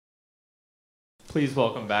Please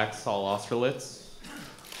welcome back Saul Austerlitz.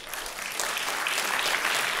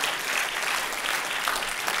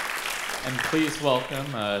 And please welcome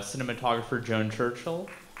cinematographer Joan Churchill.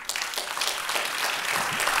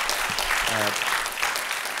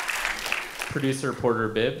 Producer Porter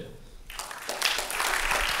Bibb.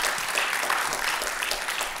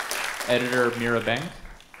 Editor Mirra Bank.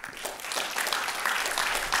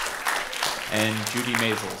 And Judy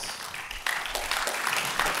Maysles.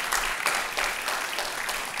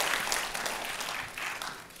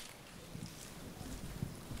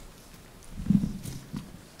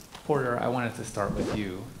 Porter, I wanted to start with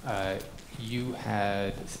you. You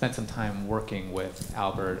had spent some time working with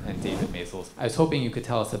Albert and David Maysles. I was hoping you could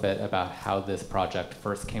tell us a bit about how this project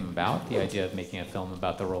first came about, the idea of making a film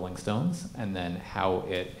about the Rolling Stones, and then how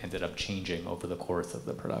it ended up changing over the course of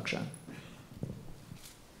the production.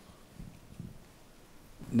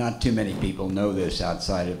 Not too many people know this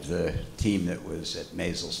outside of the team that was at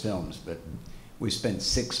Maysles Films, but we spent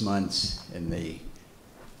 6 months in the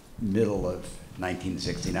middle of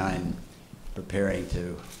 1969 preparing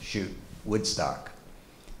to shoot Woodstock.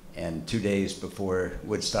 And 2 days before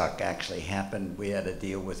Woodstock actually happened, we had a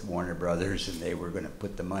deal with Warner Brothers, and they were going to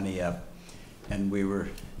put the money up. And we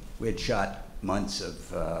had shot months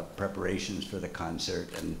of preparations for the concert,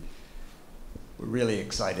 and we're really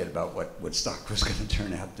excited about what Woodstock was going to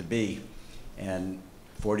turn out to be. And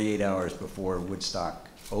 48 hours before Woodstock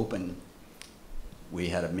opened, we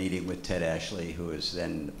had a meeting with Ted Ashley, who was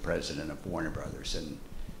then the president of Warner Brothers, and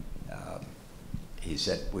he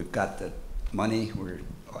said, "We've got the money,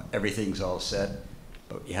 everything's all set,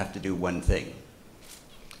 but you have to do one thing."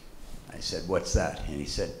 I said, "What's that?" And he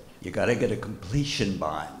said, "You got to get a completion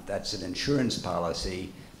bond. That's an insurance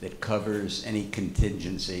policy that covers any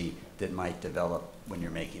contingency that might develop when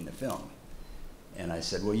you're making the film." And I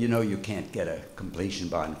said, "Well, you know, you can't get a completion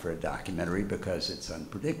bond for a documentary because it's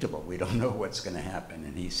unpredictable. We don't know what's going to happen."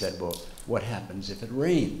 And he said, "Well, what happens if it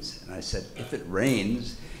rains?" And I said, "If it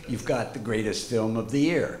rains, you've got the greatest film of the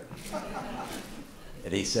year."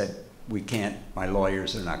 And he said, "We can't, my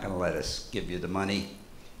lawyers are not going to let us give you the money."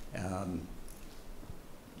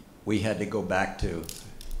 We had to go back to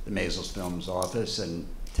the Maysles Films office and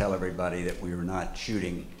tell everybody that we were not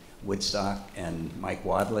shooting Woodstock, and Mike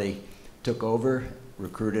Wadley took over,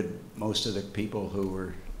 recruited most of the people who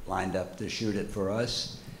were lined up to shoot it for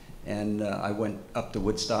us, and I went up to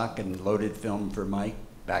Woodstock and loaded film for Mike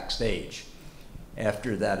backstage.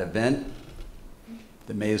 After that event,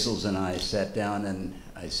 the Maysles and I sat down and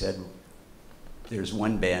I said, "There's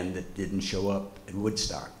one band that didn't show up at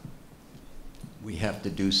Woodstock. We have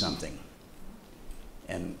to do something."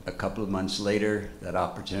 And a couple of months later, that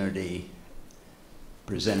opportunity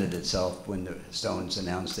presented itself when the Stones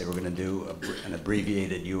announced they were going to do an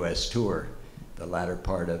abbreviated US tour the latter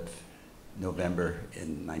part of November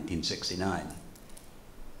in 1969.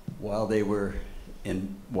 While they were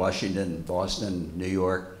in Washington, Boston, New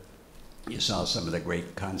York, you saw some of the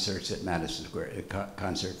great concerts at Madison Square,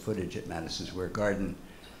 concert footage at Madison Square Garden.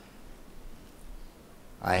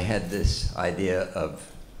 I had this idea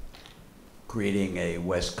of creating a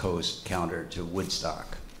West Coast counter to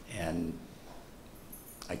Woodstock, and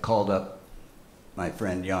I called up my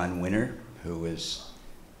friend Jan Winter, who was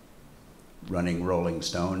running Rolling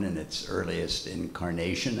Stone in its earliest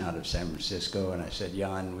incarnation out of San Francisco, and I said,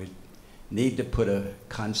 "Jan, we need to put a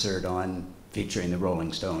concert on featuring the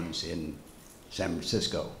Rolling Stones in San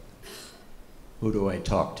Francisco. Who do I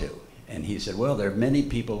talk to?" And he said, "Well, there are many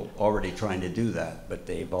people already trying to do that, but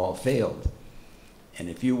they've all failed. And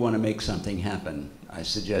if you want to make something happen, I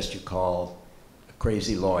suggest you call a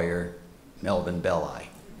crazy lawyer, Melvin Belli."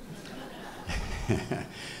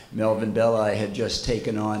 Melvin Belli had just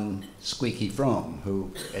taken on Squeaky Fromme,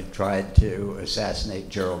 who had tried to assassinate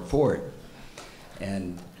Gerald Ford.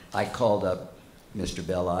 And I called up Mr.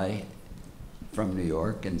 Belli from New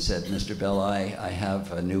York and said, "Mr. Belli, I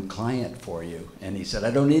have a new client for you." And he said,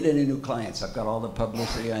 "I don't need any new clients. I've got all the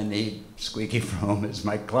publicity I need. Squeaky Fromme is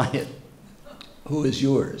my client." "Who is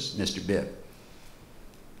yours, Mr. Bibb?"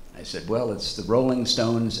 I said, "Well, it's the Rolling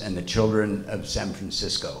Stones and the Children of San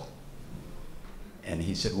Francisco." And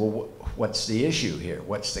he said, "Well, what's the issue here?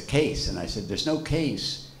 What's the case?" And I said, "There's no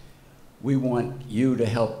case. We want you to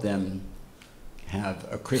help them have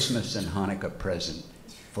a Christmas and Hanukkah present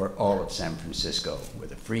for all of San Francisco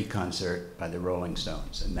with a free concert by the Rolling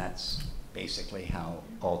Stones." And that's basically how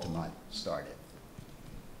Altamont started.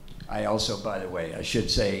 I also, by the way, I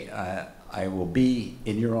should say, I will be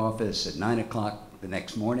in your office at 9 o'clock the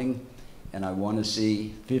next morning, and I want to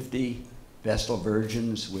see 50 Vestal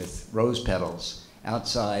Virgins with rose petals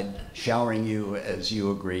outside showering you as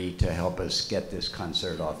you agree to help us get this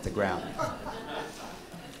concert off the ground.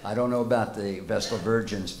 I don't know about the Vestal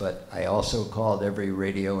Virgins, but I also called every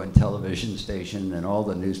radio and television station and all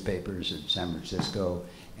the newspapers in San Francisco,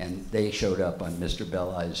 and they showed up on Mr.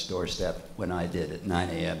 Belli's doorstep when I did at 9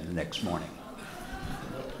 a.m. the next morning.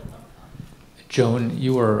 Joan,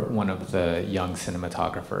 you were one of the young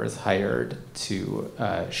cinematographers hired to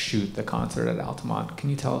shoot the concert at Altamont. Can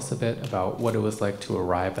you tell us a bit about what it was like to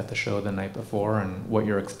arrive at the show the night before and what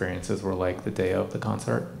your experiences were like the day of the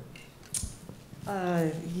concert?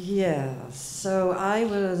 Yeah, so I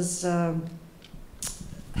was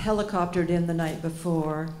helicoptered in the night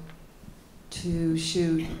before to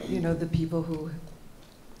shoot, the people who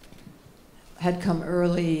had come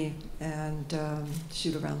early and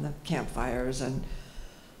shoot around the campfires. And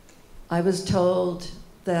I was told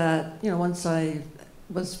that, once I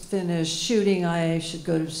was finished shooting, I should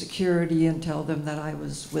go to security and tell them that I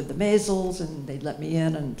was with the Maysles, and they'd let me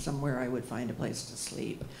in, and somewhere I would find a place to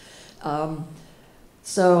sleep.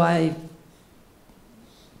 So I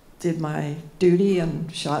did my duty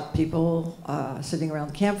and shot people sitting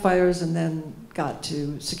around campfires, and then got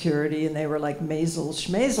to security, and they were like, Maysles,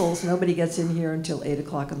 schmaysles, nobody gets in here until 8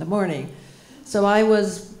 o'clock in the morning. So I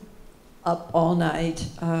was up all night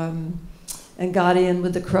and got in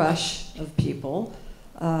with the crush of people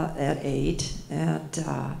at 8, and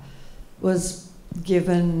was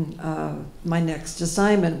given my next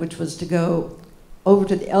assignment, which was to go over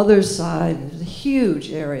to the other side, a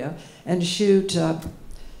huge area, and shoot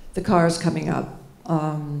the cars coming up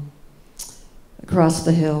across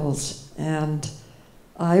the hills. And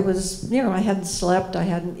I was, I hadn't slept, I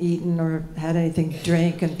hadn't eaten or had anything to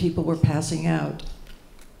drink, and people were passing out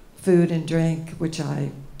food and drink, which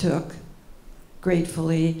I took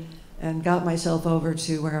gratefully and got myself over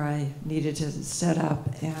to where I needed to set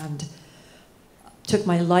up, and took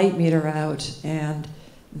my light meter out, and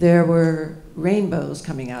there were rainbows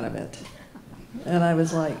coming out of it. And I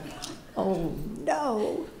was like, oh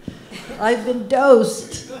no, I've been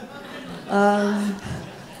dosed.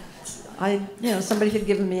 Somebody had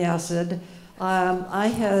given me acid. I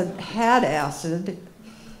had acid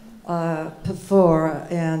before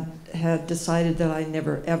and had decided that I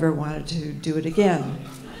never ever wanted to do it again.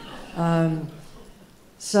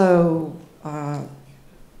 So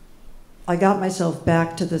I got myself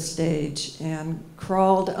back to the stage and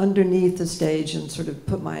crawled underneath the stage and sort of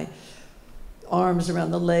put my arms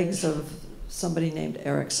around the legs of somebody named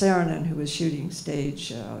Eric Saarinen, who was shooting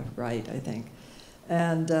stage right, I think.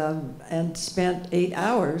 And spent 8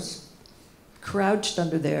 hours crouched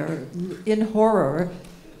under there in horror.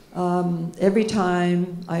 Every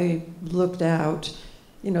time I looked out,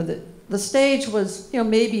 the stage was,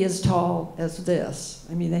 maybe as tall as this.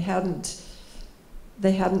 I mean, they hadn't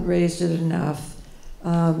raised it enough.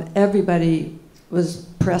 Everybody was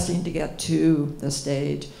pressing to get to the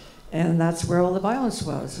stage, and that's where all the violence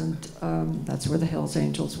was, and that's where the Hells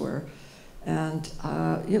Angels were. And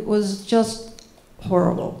it was just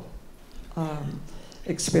horrible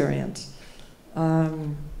experience.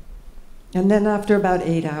 And then after about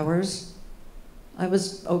 8 hours, I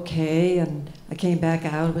was okay, and I came back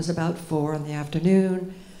out. It was about 4 in the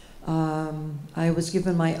afternoon. I was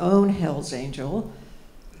given my own Hells Angel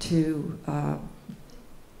to,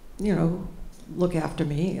 look after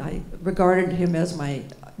me. I regarded him as my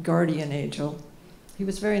guardian angel. He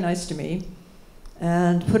was very nice to me,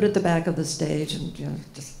 and put at the back of the stage and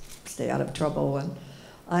just stay out of trouble. And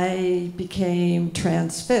I became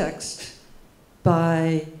transfixed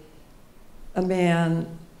by a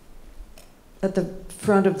man at the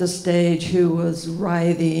front of the stage who was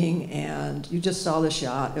writhing, and you just saw the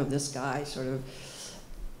shot of this guy sort of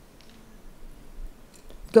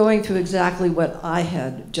going through exactly what I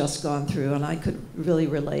had just gone through, and I could really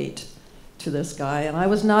relate to this guy. And I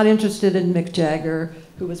was not interested in Mick Jagger,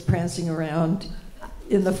 who was prancing around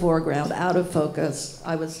in the foreground, out of focus.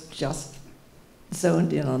 I was just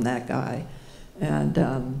zoned in on that guy.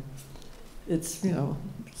 And it's,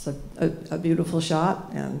 it's a beautiful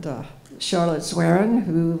shot. And Charlotte Zwerin,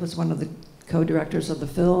 who was one of the co-directors of the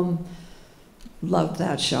film, loved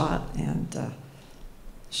that shot. And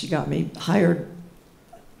she got me hired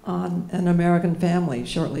on An American Family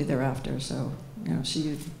shortly thereafter. So,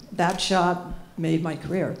 that shot made my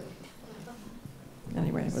career.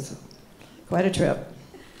 Anyway, it was quite a trip.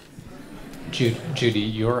 Judy,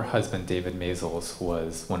 your husband, David Maysles,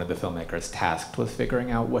 was one of the filmmakers tasked with figuring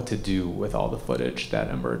out what to do with all the footage that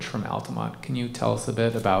emerged from Altamont. Can you tell us a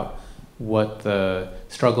bit about what the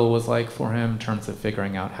struggle was like for him in terms of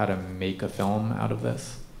figuring out how to make a film out of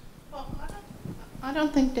this? I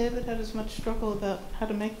don't think David had as much struggle about how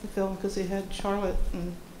to make the film because he had Charlotte,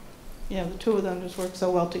 and the two of them just worked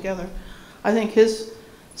so well together. I think his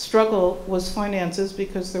struggle was finances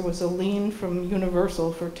because there was a lien from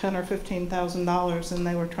Universal for $10,000 or $15,000, and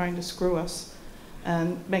they were trying to screw us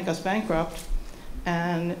and make us bankrupt.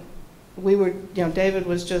 And we were, David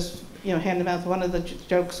was just, hand to mouth. One of the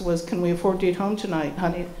jokes was, "Can we afford to eat home tonight,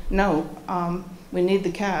 honey?" "No, we need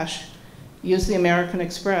the cash. Use the American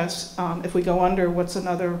Express. If we go under, what's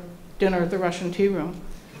another dinner at the Russian tea room?"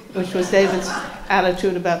 Which was David's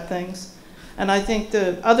attitude about things. And I think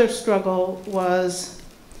the other struggle was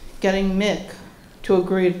getting Mick to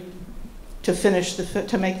agree to finish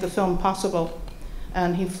to make the film possible.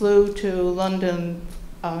 And he flew to London.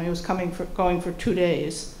 He was going for 2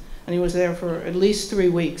 days, and he was there for at least 3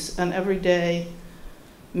 weeks. And every day,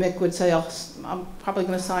 Mick would say, "Oh, I'm probably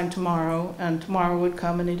going to sign tomorrow," and tomorrow would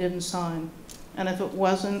come and he didn't sign. And if it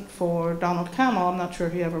wasn't for Donald Cammell, I'm not sure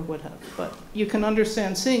he ever would have. But you can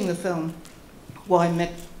understand, seeing the film, why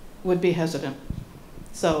Mick would be hesitant.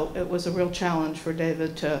 So it was a real challenge for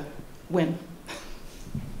David to win.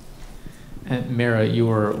 And Mirra, you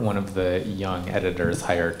were one of the young editors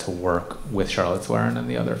hired to work with Charlotte Zwerin and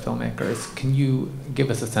the other filmmakers. Can you give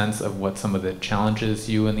us a sense of what some of the challenges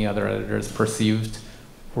you and the other editors perceived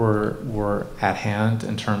were at hand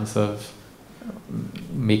in terms of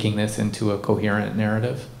making this into a coherent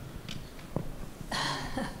narrative?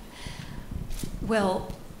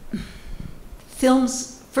 Well,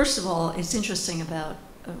 films, first of all, it's interesting about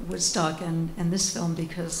Woodstock and this film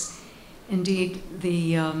because indeed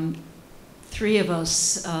the three of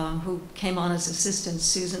us who came on as assistants,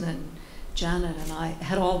 Susan and Janet and I,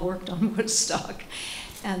 had all worked on Woodstock.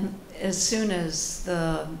 And as soon as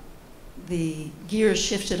the gears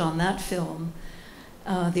shifted on that film,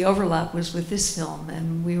 the overlap was with this film,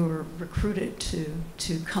 and we were recruited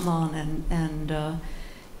to come on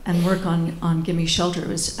and work on Gimme Shelter. It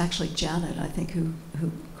was actually Janet, I think, who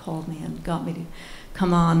called me and got me to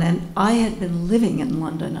come on. And I had been living in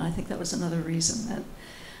London. I think that was another reason that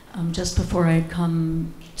just before I had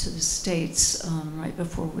come to the States, right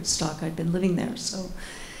before Woodstock, I'd been living there. So,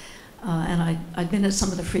 and I'd been at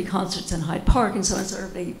some of the free concerts in Hyde Park, and so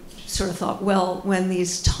I sort of thought, well, when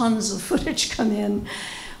these tons of footage come in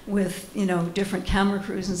with, different camera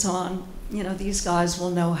crews and so on, these guys will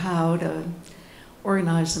know how to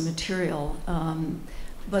organize the material.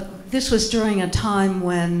 But this was during a time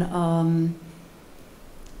when,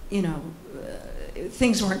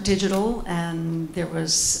 things weren't digital, and there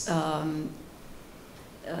was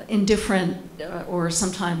indifferent or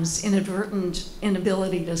sometimes inadvertent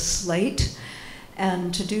inability to slate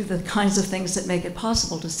and to do the kinds of things that make it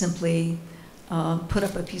possible to simply put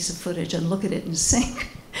up a piece of footage and look at it in sync.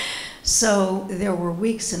 So there were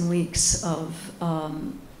weeks and weeks of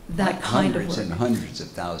that kind of work. Hundreds and hundreds of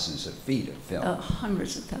thousands of feet of film.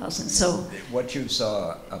 Hundreds of thousands. So what you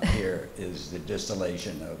saw up here is the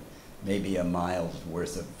distillation of maybe a mile's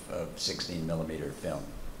worth of 16 millimeter film.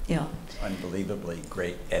 Yeah. Unbelievably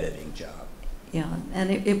great editing job. Yeah, and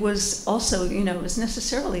it was also, it was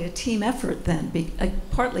necessarily a team effort then,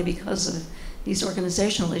 partly because of these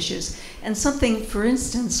organizational issues. And something, for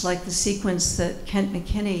instance, like the sequence that Kent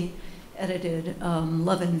McKinney edited,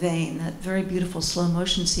 Love in Vain, that very beautiful slow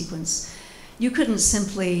motion sequence, you couldn't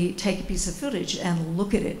simply take a piece of footage and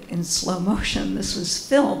look at it in slow motion. This was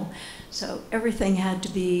film. So everything had to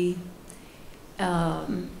be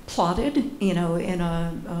plotted, in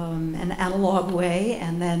an analog way,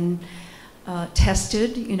 and then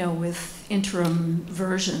tested, with interim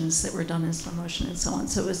versions that were done in slow motion and so on.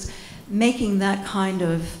 So it was making that kind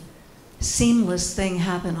of seamless thing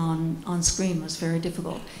happen on screen was very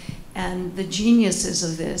difficult. And the geniuses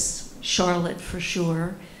of this, Charlotte for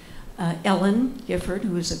sure, Ellen Gifford,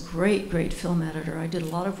 who is a great, great film editor. I did a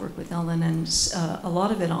lot of work with Ellen, and a lot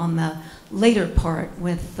of it on the later part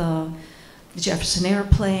with the Jefferson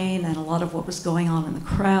Airplane and a lot of what was going on in the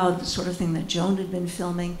crowd, the sort of thing that Joan had been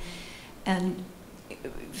filming. And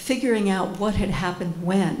figuring out what had happened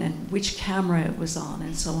when and which camera it was on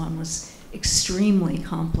and so on was extremely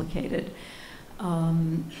complicated.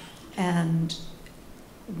 And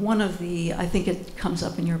one of the, I think it comes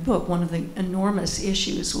up in your book, one of the enormous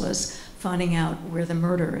issues was finding out where the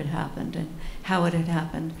murder had happened and how it had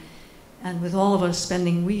happened. And with all of us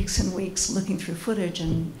spending weeks and weeks looking through footage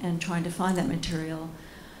and trying to find that material,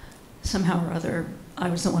 somehow or other,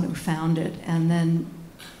 I was the one who found it. And then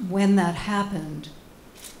when that happened,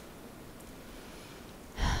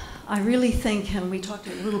 I really think, and we talked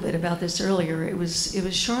a little bit about this earlier, it was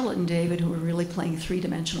Charlotte and David who were really playing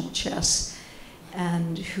three-dimensional chess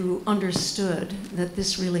and who understood that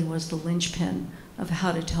this really was the linchpin of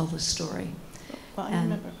how to tell the story. Well,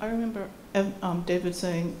 And- I remember David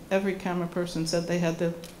saying every camera person said they had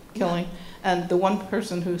the killing, and the one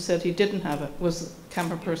person who said he didn't have it was the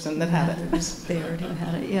camera person that had it. It was Baird who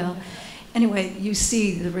had it, yeah. Anyway, you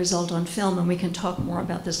see the result on film, and we can talk more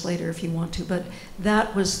about this later if you want to, but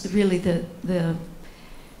that was really the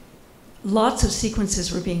lots of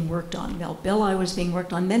sequences were being worked on. Belli was being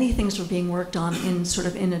worked on. Many things were being worked on in sort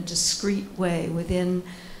of in a discrete way within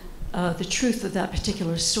the truth of that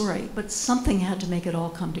particular story. But something had to make it all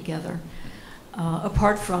come together.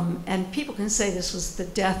 Apart from, and people can say this was the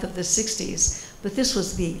death of the 60s, but this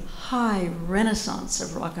was the high renaissance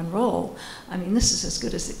of rock and roll. I mean, this is as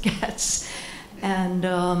good as it gets. And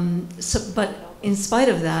but in spite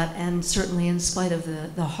of that, and certainly in spite of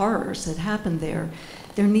the horrors that happened there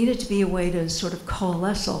needed to be a way to sort of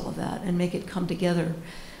coalesce all of that and make it come together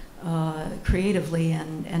creatively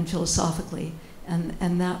and philosophically.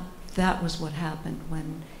 And that was what happened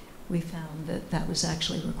when we found that was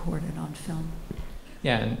actually recorded on film.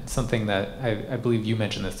 Yeah, and something that I believe you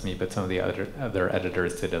mentioned this to me, but some of the other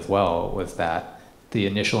editors did as well, was that the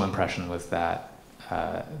initial impression was that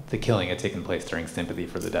the killing had taken place during Sympathy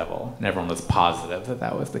for the Devil, and everyone was positive that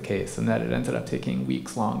that was the case, and that it ended up taking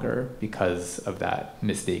weeks longer because of that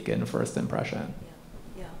mistaken first impression.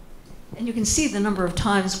 Yeah. And you can see the number of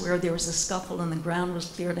times where there was a scuffle and the ground was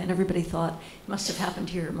cleared, and everybody thought, it must have happened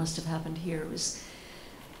here, it must have happened here.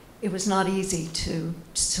 It was not easy to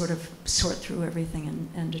sort of sort through everything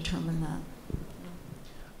and determine that.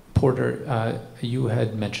 Porter, you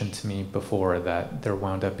had mentioned to me before that there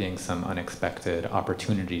wound up being some unexpected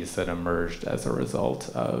opportunities that emerged as a result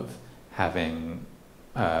of having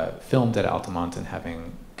filmed at Altamont and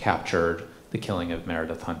having captured the killing of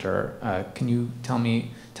Meredith Hunter. Can you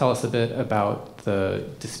tell us a bit about the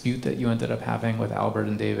dispute that you ended up having with Albert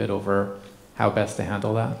and David over how best to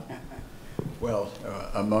handle that? Well,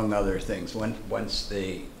 among other things, once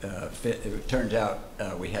they it turns out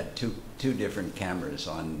we had two different cameras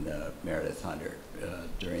on Meredith Hunter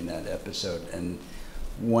during that episode, and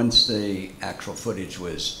once the actual footage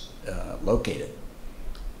was located,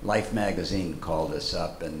 Life magazine called us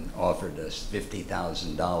up and offered us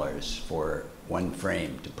 $50,000 for one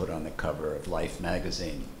frame to put on the cover of Life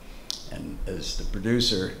magazine. And as the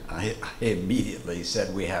producer, I immediately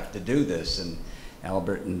said, we have to do this. And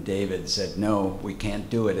Albert and David said, no, we can't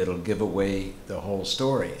do it. It'll give away the whole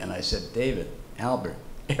story. And I said, David, Albert,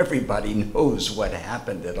 everybody knows what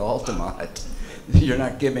happened at Altamont. You're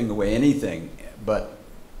not giving away anything. But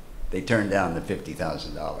they turned down the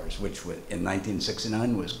 $50,000, which in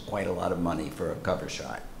 1969 was quite a lot of money for a cover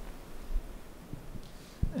shot.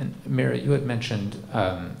 And Mirra, you had mentioned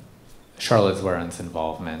Charlotte Zwerin's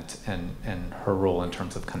involvement and her role in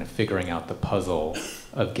terms of kind of figuring out the puzzle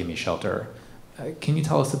of Gimme Shelter. Can you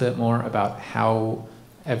tell us a bit more about how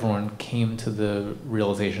everyone came to the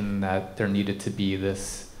realization that there needed to be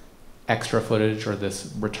this extra footage or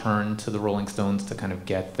this return to the Rolling Stones to kind of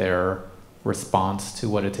get their response to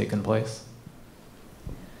what had taken place?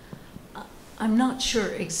 I'm not sure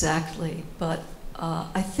exactly, but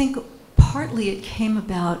I think partly it came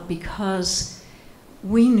about because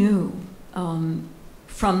we knew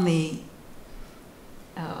from the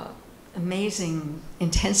amazing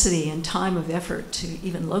intensity and time of effort to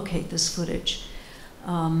even locate this footage,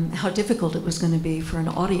 how difficult it was going to be for an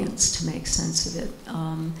audience to make sense of it.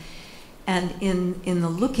 And in the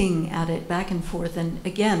looking at it back and forth, and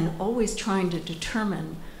again, always trying to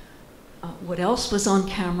determine what else was on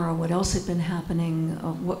camera, what else had been happening,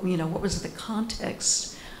 what was the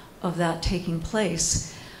context of that taking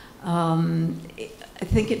place. I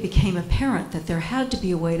think it became apparent that there had to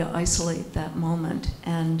be a way to isolate that moment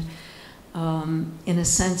and, in a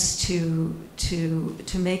sense, to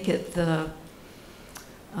make it the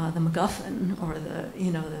MacGuffin or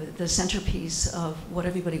the centerpiece of what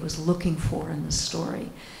everybody was looking for in the story.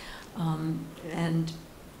 And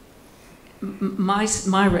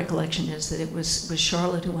my recollection is that it was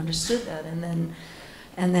Charlotte who understood that,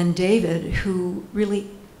 and then David, who really,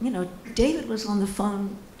 David was on the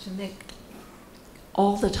phone to Mick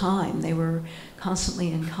all the time. They were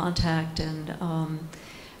constantly in contact, and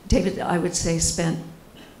David, I would say, spent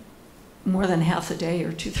more than half the day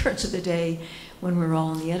or 2/3 of the day when we were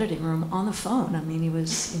all in the editing room on the phone. I mean, he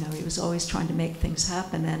was always trying to make things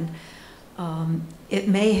happen, and it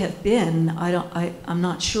may have been, I'm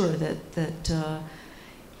not sure that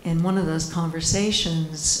in one of those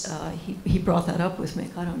conversations he brought that up with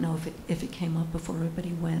Mick. I don't know if it came up before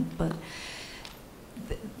everybody went, but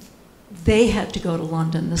they had to go to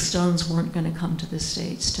London. The Stones weren't going to come to the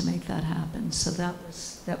States to make that happen. So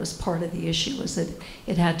that was part of the issue, was that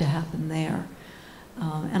it had to happen there.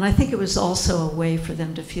 And I think it was also a way for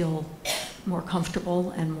them to feel more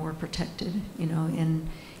comfortable and more protected, you know,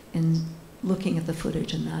 in looking at the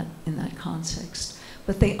footage in that context.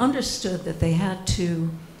 But they understood that they had to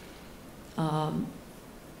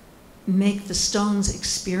make the Stones'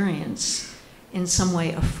 experience in some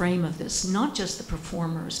way a frame of this, not just the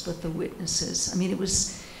performers, but the witnesses. I mean, it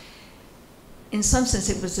was, in some sense,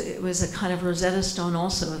 it was a kind of Rosetta Stone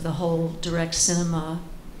also of the whole direct cinema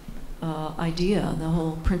idea. The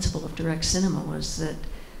whole principle of direct cinema was that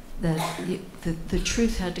the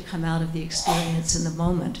truth had to come out of the experience in the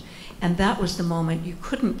moment, and that was the moment you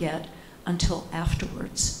couldn't get until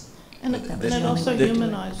afterwards. And it also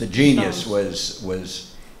humanized the genius Stones.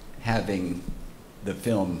 was having the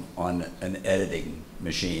film on an editing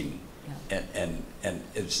machine, Yeah. and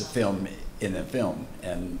it's the film in a film,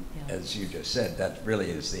 and Yeah. as you just said, that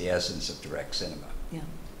really is the essence of direct cinema. Yeah.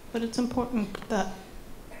 But it's important that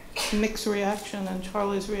Mick's reaction and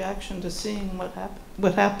Charlie's reaction to seeing what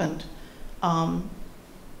happened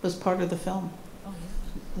was part of the film. Oh,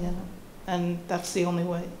 Yeah. And that's the only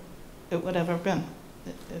way it would ever have been,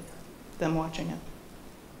 if them watching it.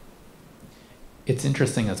 It's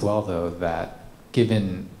interesting as well, though, that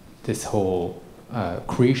given this whole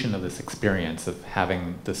creation of this experience of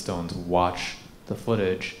having the Stones watch the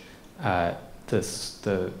footage,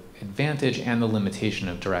 the advantage and the limitation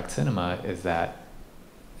of direct cinema is that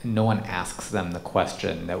no one asks them the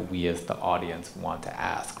question that we as the audience want to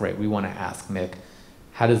ask, right? We want to ask Mick,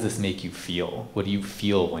 how does this make you feel? What do you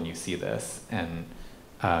feel when you see this? And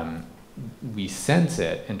we sense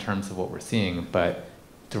it in terms of what we're seeing, but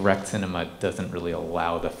direct cinema doesn't really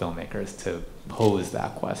allow the filmmakers to pose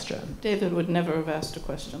that question. David would never have asked a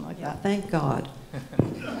question like Yeah, that. thank God.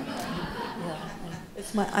 Yeah.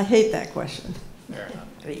 I hate that question. Fair enough.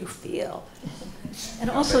 How do you feel? And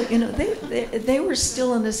also, you know, they were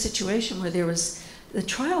still in a situation where the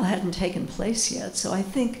trial hadn't taken place yet. So I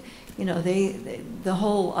think, you know, the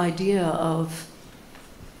whole idea of,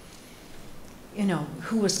 you know,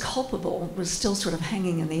 who was culpable was still sort of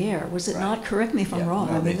hanging in the air. Was it Right. not? Correct me if I'm Yeah, wrong.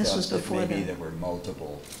 no, I they mean, this thought was that before maybe the... there were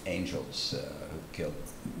multiple angels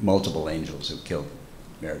who killed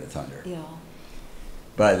Meredith Hunter. Yeah.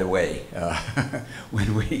 By the way,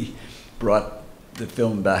 when we brought the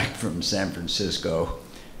film back from San Francisco,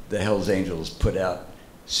 the Hells Angels put out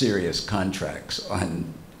serious contracts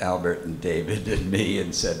on Albert and David and me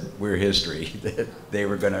and said, we're history, that they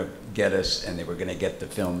were going to get us and they were going to get the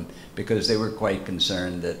film, because they were quite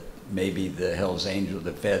concerned that maybe the Hells Angels,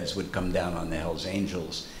 the feds would come down on the Hells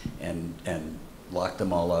Angels and lock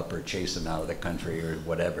them all up or chase them out of the country or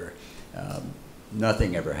whatever.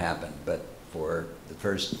 Nothing ever happened, but for the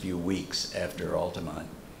first few weeks after Altamont,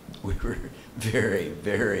 we were very,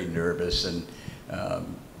 very nervous and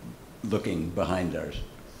looking behind our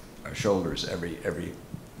shoulders every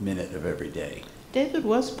minute of every day. David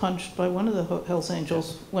was punched by one of the Hells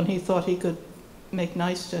Angels when he thought he could make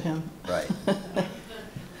nice to him. Right.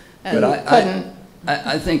 And But couldn't.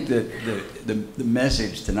 I think that the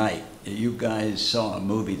message tonight, you guys saw a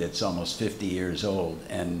movie that's almost 50 years old,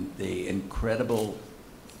 and the incredible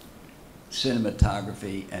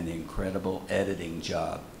cinematography and the incredible editing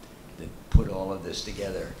job that put all of this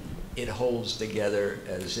together. It holds together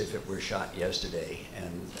as if it were shot yesterday,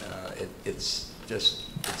 and it's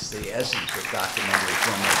the essence of documentary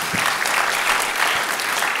filmmaking.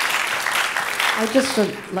 I'd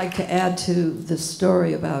just like to add to the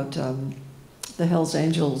story about the Hells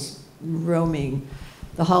Angels roaming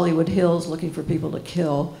the Hollywood Hills looking for people to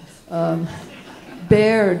kill.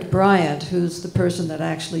 Baird Bryant, who's the person that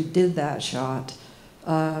actually did that shot,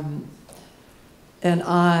 and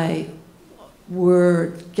I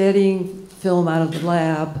were getting film out of the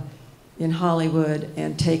lab in Hollywood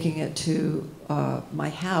and taking it to my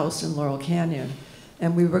house in Laurel Canyon,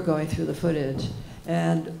 and we were going through the footage,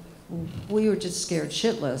 and we were just scared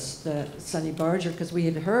shitless that Sonny Barger, because we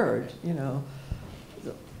had heard, you know,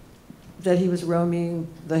 that he was roaming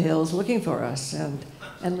the hills looking for us, and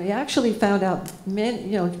we actually found out,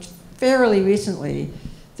 fairly recently,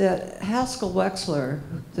 that Haskell Wexler,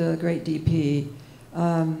 the great DP,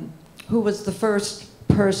 who was the first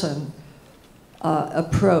person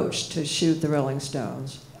approached to shoot the Rolling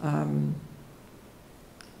Stones.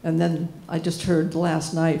 And then I just heard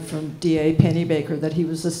last night from D.A. Pennybaker that he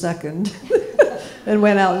was the second and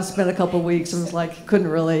went out and spent a couple weeks and was like, couldn't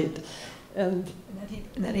relate. And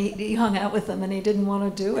then he hung out with them and he didn't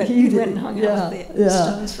want to do it. He He did, went and hung yeah, out with the yeah.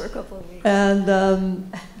 Stones for a couple of weeks. And,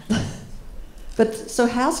 but so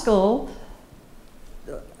Haskell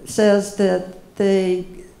says that they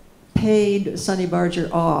paid Sonny Barger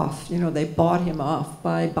off, they bought him off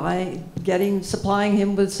by supplying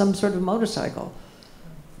him with some sort of motorcycle.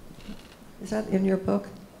 Is that in your book?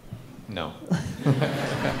 No.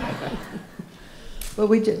 But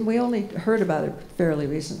we only heard about it fairly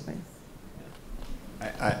recently.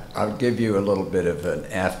 I'll give you a little bit of an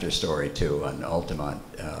after story too on Altamont.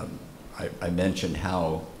 I mentioned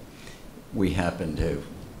how we happened to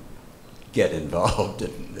get involved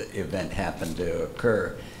and the event happened to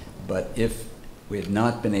occur, but if we had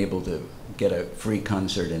not been able to get a free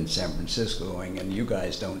concert in San Francisco going, and you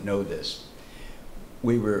guys don't know this,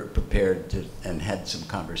 we were prepared to and had some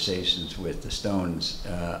conversations with the Stones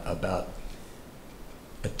about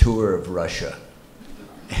a tour of Russia.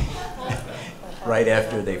 Right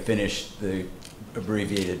after they finished the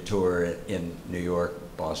abbreviated tour in New York,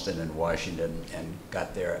 Boston, and Washington, and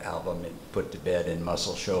got their album and put to bed in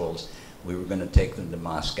Muscle Shoals, we were going to take them to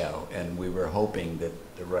Moscow, and we were hoping that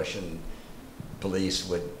the Russian police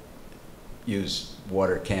would use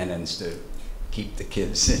water cannons to keep the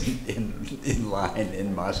kids in line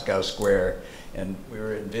in Moscow Square, and we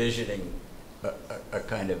were envisioning a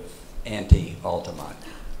kind of anti-Altamont,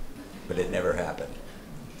 but it never happened.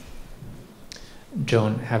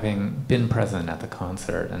 Joan, having been present at the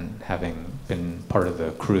concert and having been part of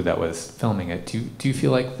the crew that was filming it, do you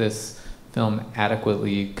feel like this film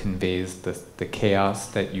adequately conveys the chaos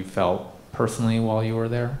that you felt personally while you were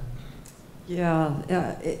there? Yeah,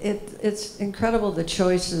 it's incredible the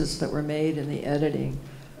choices that were made in the editing.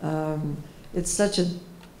 It's such a,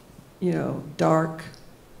 dark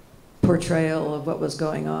portrayal of what was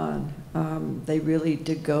going on. They really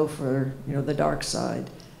did go for, the dark side.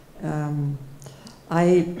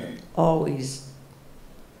 I always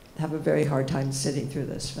have a very hard time sitting through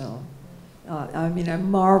this film. I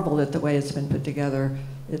marvel at the way it's been put together.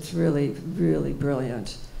 It's really, really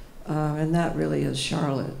brilliant. And that really is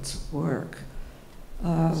Charlotte's work.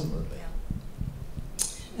 Absolutely.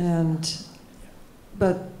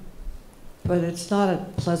 But it's not a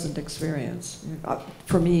pleasant experience,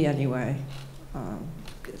 for me anyway,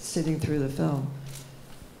 sitting through the film.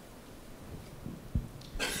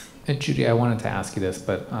 And Judy, I wanted to ask you this,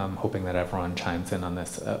 but I'm hoping that everyone chimes in on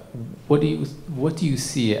this. What do you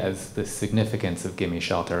see as the significance of Gimme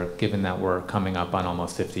Shelter, given that we're coming up on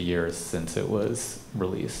almost 50 years since it was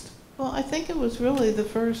released? Well, I think it was really the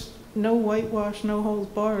first no whitewash, no holds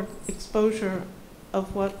barred exposure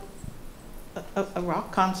of what a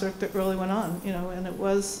rock concert that really went on, and it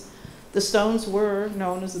was, the Stones were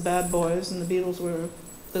known as the bad boys, and the Beatles were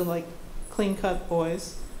the clean-cut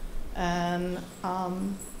boys, and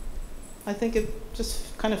I think it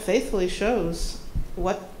just kind of faithfully shows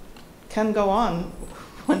what can go on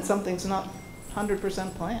when something's not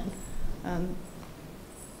 100% planned, and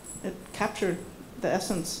it captured the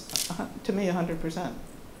essence, to me, 100%.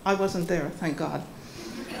 I wasn't there, thank God.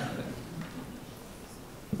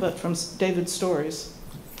 But from David's stories.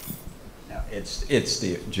 Now, it's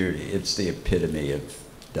the epitome of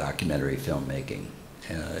documentary filmmaking.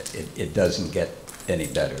 It doesn't get any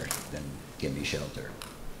better than Gimme Shelter.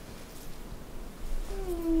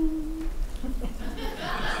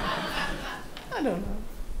 I don't know.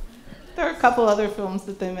 There are a couple other films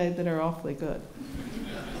that they made that are awfully good.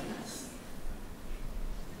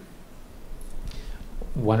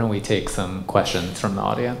 Why don't we take some questions from the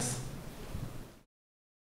audience?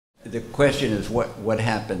 The question is what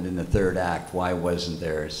happened in the third act? Why wasn't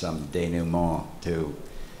there some denouement to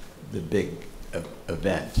the big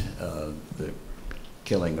event, the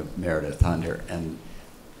killing of Meredith Hunter? And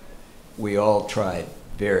we all tried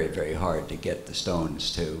very, very hard to get the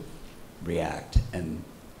Stones to react, and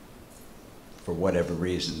for whatever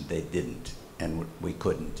reason they didn't, and we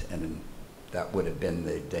couldn't, and that would have been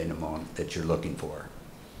the denouement that you're looking for.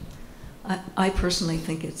 I personally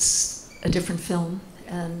think it's a different film,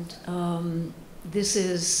 and this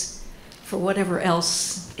is, for whatever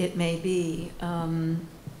else it may be,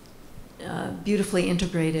 beautifully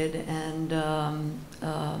integrated and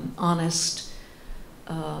honest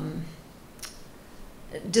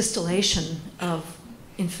distillation of,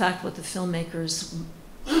 in fact, what the filmmakers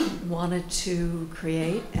wanted to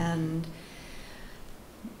create, and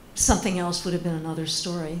something else would have been another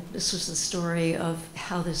story. This was the story of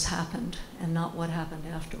how this happened and not what happened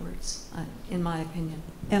afterwards, in my opinion.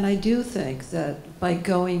 And I do think that by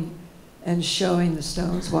going and showing the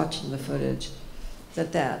Stones, watching the footage,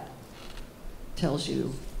 that tells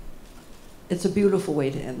you it's a beautiful way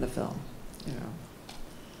to end the film,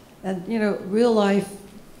 And real life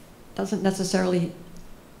doesn't necessarily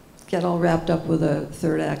get all wrapped up with a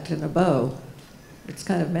third act in a bow. It's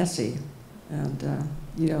kind of messy, and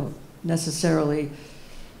you don't necessarily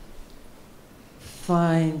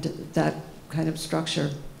find that kind of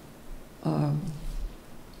structure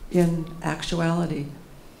in actuality.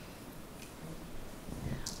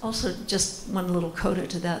 Also, just one little coda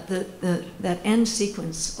to that, that end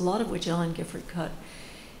sequence, a lot of which Ellen Gifford cut,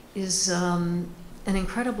 is an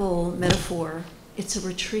incredible metaphor. It's a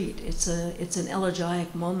retreat. It's an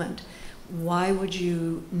elegiac moment. Why would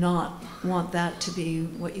you not want that to be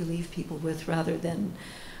what you leave people with rather than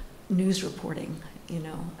news reporting, you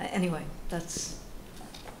know? Anyway, that's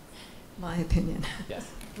my opinion. Yes.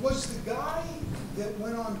 Was the guy that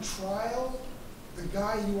went on trial the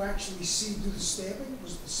guy you actually see do the stabbing?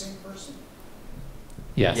 Was it the same person?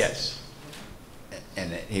 Yes. Yes.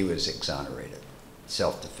 And he was exonerated.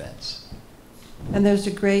 Self-defense. And there's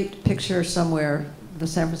a great picture somewhere, the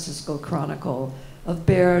San Francisco Chronicle, of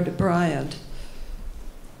Baird Bryant,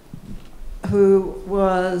 who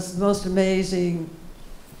was the most amazing,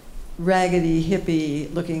 raggedy,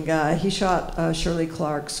 hippie-looking guy. He shot Shirley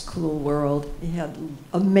Clark's Cruel World. He had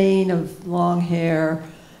a mane of long hair,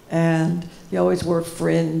 and he always wore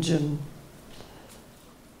fringe and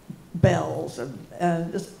bells.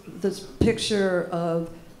 And this picture of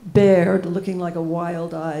Baird looking like a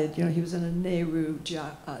wild-eyed, you know, he was in a Nehru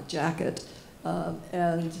jacket,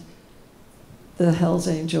 and the Hell's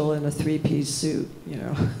Angel in a three-piece suit, you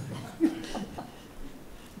know.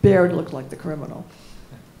 Baird looked like the criminal.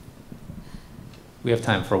 We have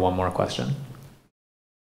time for one more question.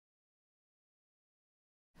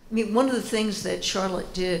 I mean, one of the things that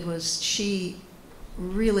Charlotte did was she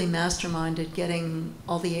really masterminded getting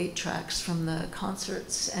all the 8 tracks from the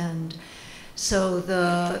concerts. And so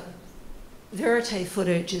the verite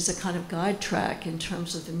footage is a kind of guide track in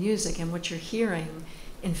terms of the music. And what you're hearing,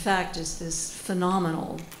 in fact, is this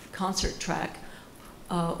phenomenal concert track,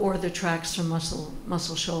 or the tracks from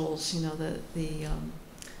Muscle Shoals, you know,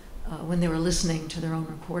 when they were listening to their own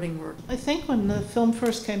recording work. I think when the film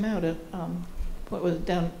first came out at what was it,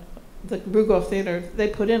 down the Rugoff Theater, they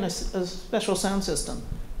put in a special sound system.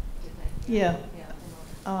 Did they? Yeah.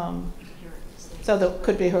 So that it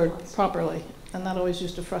could be heard properly. And that always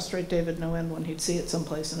used to frustrate David no end when he'd see it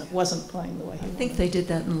someplace and it wasn't playing the way he wanted. I think they did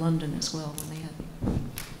that in London as well when they had.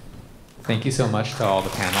 Thank you so much to all the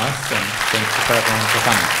panelists, and thanks for everyone for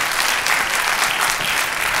coming.